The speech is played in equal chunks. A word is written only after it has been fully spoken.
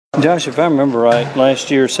Josh, if I remember right,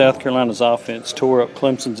 last year South Carolina's offense tore up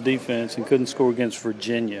Clemson's defense and couldn't score against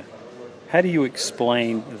Virginia. How do you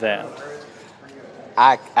explain that?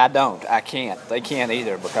 I don't. I can't. They can't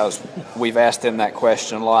either because we've asked them that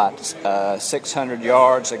question a lot. 600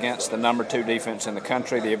 yards against the number 2 defense in the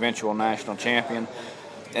country, the eventual national champion.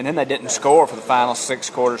 And then they didn't score for the final 6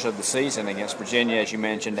 quarters of the season against Virginia, as you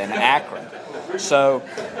mentioned, and Akron. So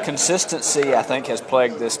consistency, I think, has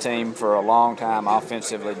plagued this team for a long time,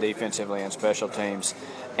 offensively, defensively, and special teams.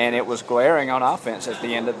 And it was glaring on offense at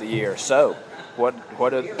the end of the year. So what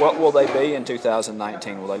will they be in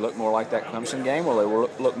 2019? Will they look more like that Clemson game? Will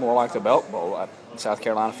they look more like the Belk Bowl? South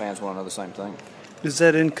Carolina fans want to know the same thing. Does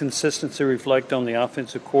that inconsistency reflect on the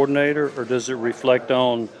offensive coordinator, or does it reflect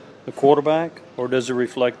on the quarterback, or does it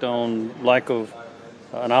reflect on lack of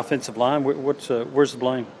an offensive line? Where's the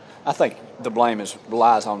blame? I think the blame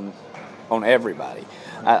lies on everybody.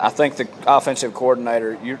 I think the offensive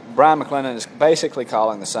coordinator, Brian McClendon, is basically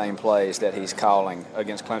calling the same plays that he's calling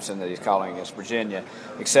against Clemson that he's calling against Virginia,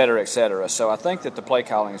 et cetera, et cetera. So I think that the play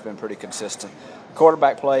calling has been pretty consistent.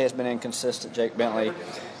 Quarterback play has been inconsistent. Jake Bentley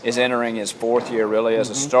is entering his 4th year really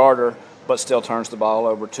as a starter, but still turns the ball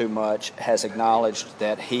over too much, has acknowledged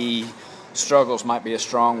that he struggles, might be a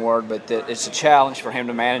strong word, but that it's a challenge for him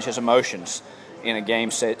to manage his emotions in a game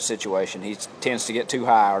situation. He tends to get too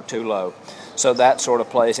high or too low. So that sort of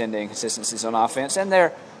plays into inconsistencies on offense. And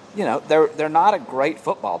they're not a great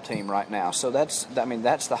football team right now. So that's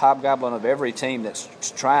the hobgoblin of every team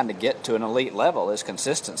that's trying to get to an elite level is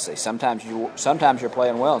consistency. Sometimes you're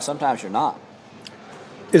playing well and sometimes you're not.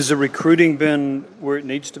 Is the recruiting been where it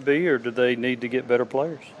needs to be, or do they need to get better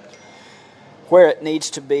players? Where it needs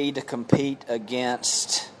to be to compete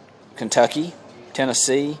against Kentucky,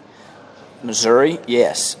 Tennessee, Missouri,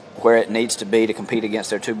 yes. Where it needs to be to compete against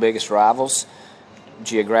their 2 biggest rivals,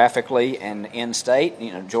 geographically and in-state,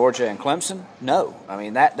 Georgia and Clemson, no. I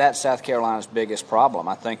mean, that's South Carolina's biggest problem.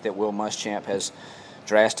 I think that Will Muschamp has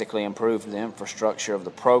drastically improved the infrastructure of the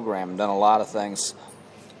program and done a lot of things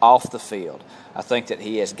off the field. I think that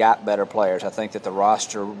he has got better players. I think that the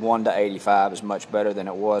roster 1 to 85 is much better than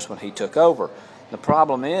it was when he took over. The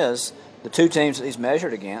problem is the 2 teams that he's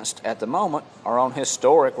measured against at the moment are on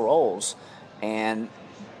historic rolls, and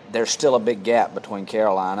there's still a big gap between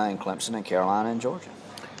Carolina and Clemson and Carolina and Georgia.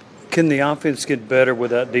 Can the offense get better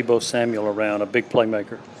without Deebo Samuel around, a big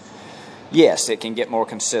playmaker? Yes, it can get more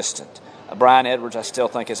consistent. Brian Edwards, I still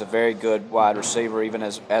think, is a very good wide receiver, even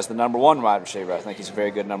as the number 1 wide receiver. I think he's a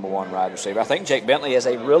very good number 1 wide receiver. I think Jake Bentley is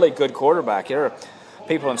a really good quarterback. There are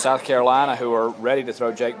people in South Carolina who are ready to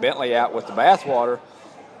throw Jake Bentley out with the bathwater.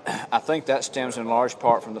 I think that stems in large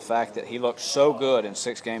part from the fact that he looked so good in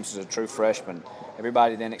 6 games as a true freshman.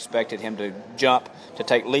 Everybody then expected him to jump, to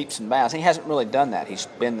take leaps and bounds. He hasn't really done that. He's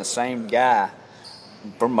been the same guy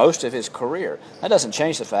for most of his career. That doesn't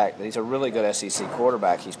change the fact that he's a really good SEC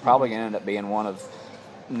quarterback. He's probably going to end up being one of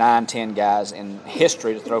 9-10 guys in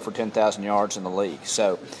history to throw for 10,000 yards in the league.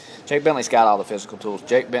 So Jake Bentley's got all the physical tools.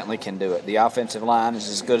 Jake Bentley can do it. The offensive line is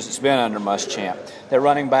as good as it's been under Muschamp. Their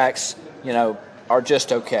running backs, are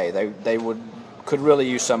just okay. They could really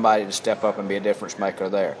use somebody to step up and be a difference maker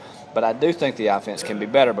there. But I do think the offense can be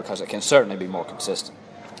better because it can certainly be more consistent.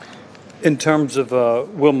 In terms of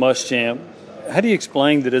Will Muschamp, how do you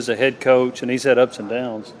explain that as a head coach, and he's had ups and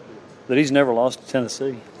downs, that he's never lost to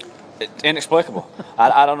Tennessee? It's inexplicable.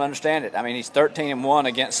 I don't understand it. I mean, he's 13-1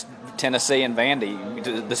 against Tennessee and Vandy.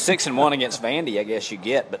 The 6-1 against Vandy, I guess you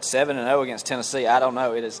get, but 7-0 against Tennessee, I don't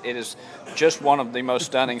know. It is just one of the most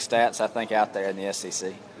stunning stats I think out there in the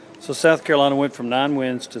SEC. So South Carolina went from 9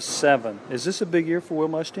 wins to 7. Is this a big year for Will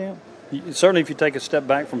Muschamp? Certainly, if you take a step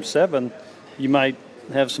back from 7, you might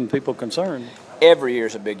have some people concerned. Every year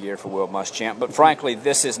is a big year for Will Muschamp, but frankly,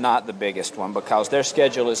 this is not the biggest one because their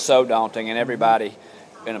schedule is so daunting, and everybody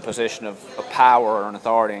in a position of power and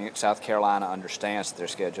authority in South Carolina understands that their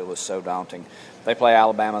schedule is so daunting. They play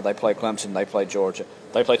Alabama, they play Clemson, they play Georgia,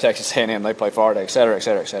 they play Texas A&M, they play Florida, et cetera, et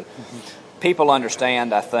cetera, et cetera. People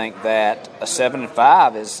understand, I think, that a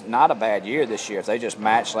 7-5 is not a bad year this year if they just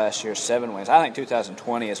match last year's 7 wins. I think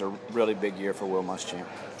 2020 is a really big year for Will Muschamp.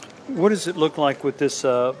 What does it look like with this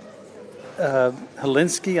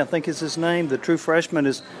Helinski, I think is his name, the true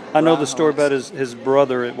freshman? I know the story about his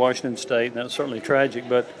brother at Washington State, and that's certainly tragic,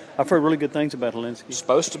 but I've heard really good things about Helinski.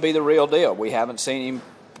 Supposed to be the real deal. We haven't seen him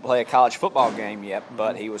play a college football game yet,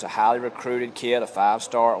 but he was a highly recruited kid, a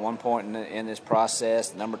 5-star at one point in this process,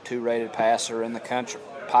 the number 2 rated passer in the country,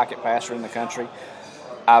 pocket passer in the country.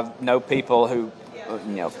 I know people who,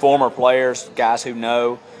 former players, guys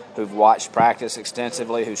who've watched practice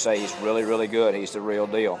extensively, who say he's really, really good. He's the real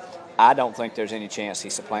deal. I don't think there's any chance he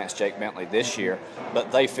supplants Jake Bentley this year,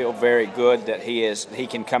 but they feel very good that he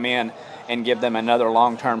can come in and give them another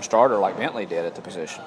long-term starter like Bentley did at the position.